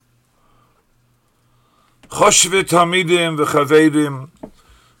Choshve Talmidim v'Chavedim.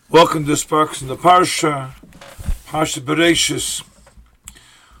 Welcome to Sparks in the Parsha Bereshis.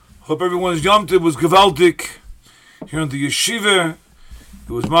 Hope everyone's Yom Tov was gewaltig. Here in the yeshiva, it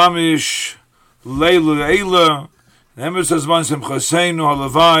was mamish Leila Eila. Emes Hazman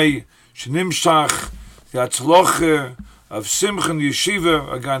Simchaseinu Halavai Shenimshach Yatzloche of Simcha in the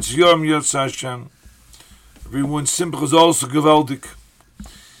yeshiva against Yom Yotz Hashem. Everyone's Simcha is also gewaltig.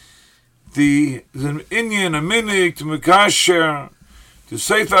 The Inyan, a minig, to Mekasher, to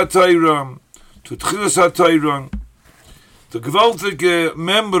Sefer HaTorah, to Tchilas HaTorah, the gewaltige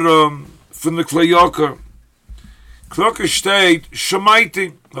member von der Kleyoker. Kleyoker steht,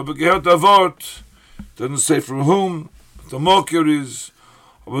 Shemaiti, habe gehört das Wort, doesn't say from whom, the Moker is,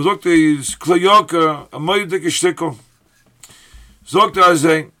 aber sagt is Kleyoker, a moedike Stickel. Sagt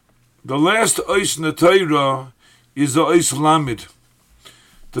say, the last Eis in the Torah is the Eis Lamed.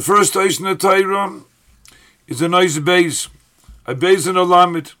 The first Eis in the Torah is a nice base, a base in a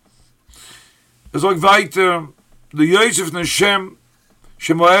Lamed. Es sagt weiter, the Yosef Neshem,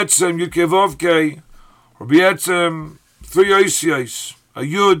 Shemo Etzem, Yukevovke, or Bietzem, three Eisios, a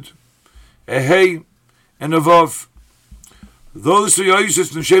Yud, a Hey, and a Vav. Those three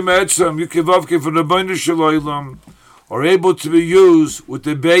Yosef Neshem Etzem, Yukevovke, for the Binders Shalaylam, are able to be used with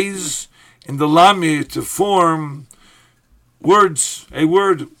the base in the Lamed to form words, a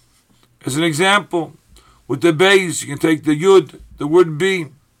word. As an example, with the base, you can take the Yud, the word B,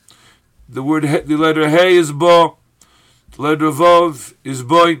 the letter Hey is Bo, the letter Vav is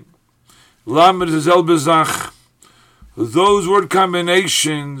Boy, Lamed is El Bezach. Those word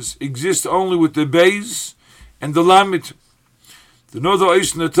combinations exist only with the base and the Lamed. The Noda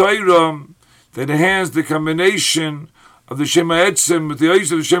Eis in the Torah that has the combination of the Shema Etzem with the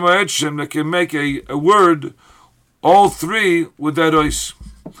Eis of the Shema Etzem that can make a word, all three with that Eis.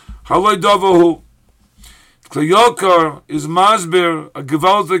 Haloi Davahu. Kleyoker is Masber, a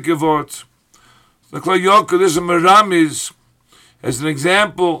gewaltig Gewort. The Kleyoker, this is Meramiz, as an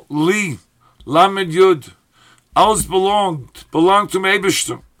example, Li, Lamed Yud. Alles belonged to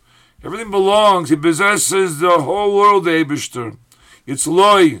Eibishter. Everything belongs, he possesses the whole world, Eibishter. It's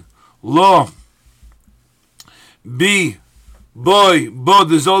Loi, Lo. B, Boy, Bod,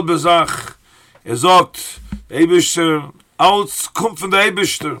 the Zol Bezach. Sagt, Eibishter, alles kommt von der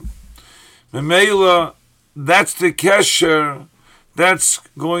Eibishter. Memela, that's the kesher, that's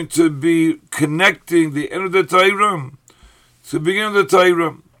going to be connecting the end of the Torah to the beginning of the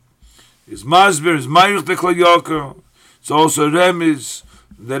Torah. Is Masber, is Mayrich the Kleyoker. It's also Remiz,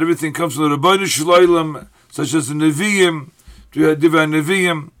 that everything comes from the Rabbanu Shloim, such as the Nevi'im, Divrei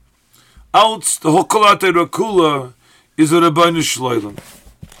Nevi'im. Outs, the Hokolat Kula is the Rabbanu Shloim.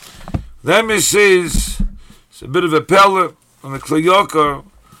 Remiz says, it's a bit of a pellet on the Kleyoker,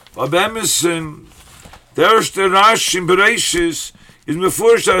 but Emerson, the erste Rashi in Bereshis is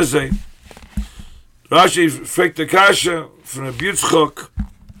Mefurish Azay. Rashi fragt the Kasha from a Yitzchok,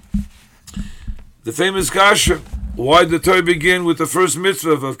 the famous Kasha, why did the Torah begin with the first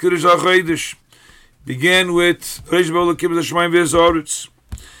mitzvah of Kiddush HaChodesh? Began with Reish B'Elokim L'Shamayim V'Zoretz.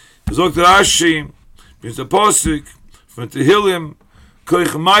 Zok the Rashi, means the Posik, from Tehillim, Koich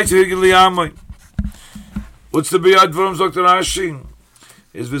Ma'itz Higel Liyamai. What's the B'yad Dvarim, Zok the Rashi?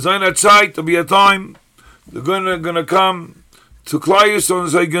 Is V'zayin HaTzait, there'll be a time, they're gonna come to Klayus and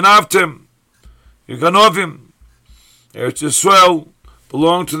say, Ganavtim, you Ganovim. Eretz Yisrael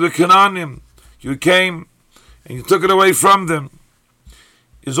belonged to the Canaanim. You came and you took it away from them.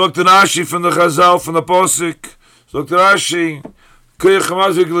 You Zok the Rashi from the Chazal, from the Posik. Zok the Rashi, Koyach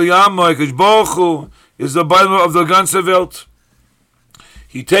Hamazik Liyamai, Kosh Baruch is the Bible of the ganze Welt.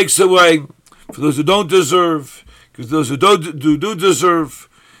 He takes away for those who don't deserve, because those who do deserve,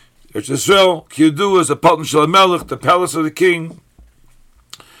 Eretz Yisrael, Kidu is the Paltan Shel HaMelech, the palace of the king.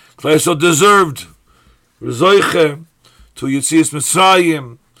 Klai Yisrael deserved Rezoiche to Yetzias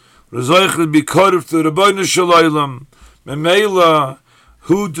Mitzrayim, Rezoiche to be caught of the Rabbanu Shalom, Memela,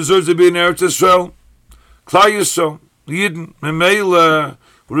 who deserves to be in Eretz Yisrael? Klai Yisrael, Yidden, Memela,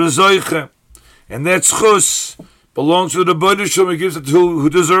 Rezoiche, and that Chus belongs to the Rabbanu Shalom. He gives it to who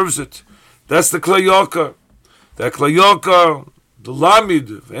deserves it. That's the Kleyoker. That Kleyoker, the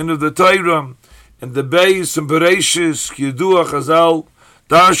Lamid, end of the Torah, and the Beis and Bereshis, Yidua Chazal,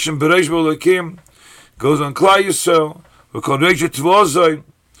 Dash and Beresh B'Elokim, goes on Klai Yisrael, we call Reisha Tvozai,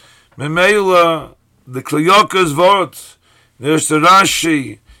 Memela, the Kleyoker's Vort, there's the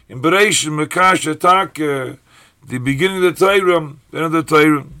Rashi, in Beresh, Mekash, Atake, the beginning of the Torah, the end of the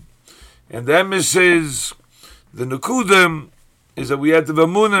Torah, and the Emes says, the Nekudim, is that we had the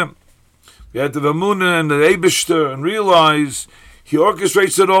Vamunah, and the Eibishter, and realize he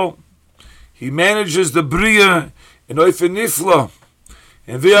orchestrates it all. He manages the Bria in Oifen Nifla.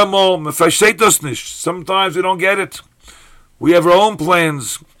 And wir mal, man versteht das nicht. Sometimes we don't get it. We have our own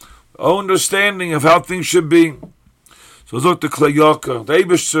plans, our own understanding of how things should be. So sagt der Klayaka, the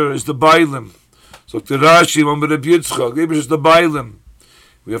Eibishter is the Bailim. Sagt der Rashi, one with the Yitzchak, the Eibishter is the Bailim.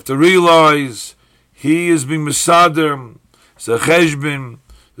 We have to realize he is being Mesader, there's a Cheshbin,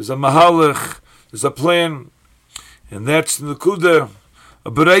 there's a Mahalach, there's a plan. And that's the Kuda,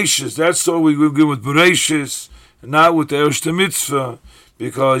 a Bereshis. That's all we will go with Bereshis, and not with the Ershte Mitzvah,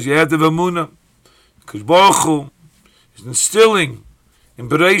 because you have to have Emunah. Because Baruch Hu is instilling in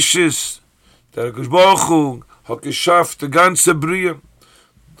Bereshis that Hakadosh Baruch Hu HaKeshaft the ganze Bria,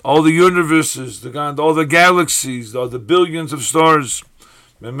 all the universes, all the galaxies, all the billions of stars.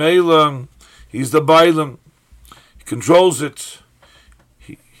 Memela, he's the Bailam. He controls it.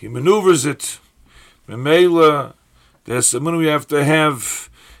 He maneuvers it. Memela, there's someone we have to have,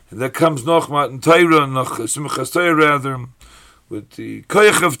 and that comes noch Matan Torah, noch Simchas Torah rather, with the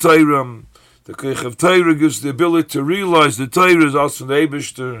Koyach of Torah. The Koyach of Torah gives the ability to realize the Torah is also the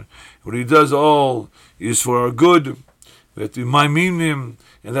Eibishter. What he does all is for our good. We have to be Maiminim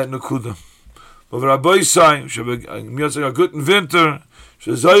in that Nekuda. But Rabbi Say, mir hat a guten Winter,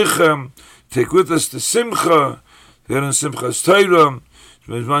 Shazaychem, take with us the Simcha, there in Simchas Torah,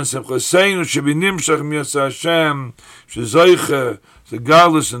 Shazman Simchas Seinu, Shabi Nimshach, mir Hashem, Shazayche, the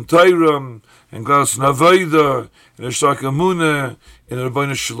Galus and Torah, and Galus and Aveda, and Eshtak Amunah, and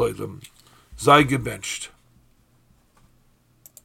Rabbeinu Shalom. Sei gebenched.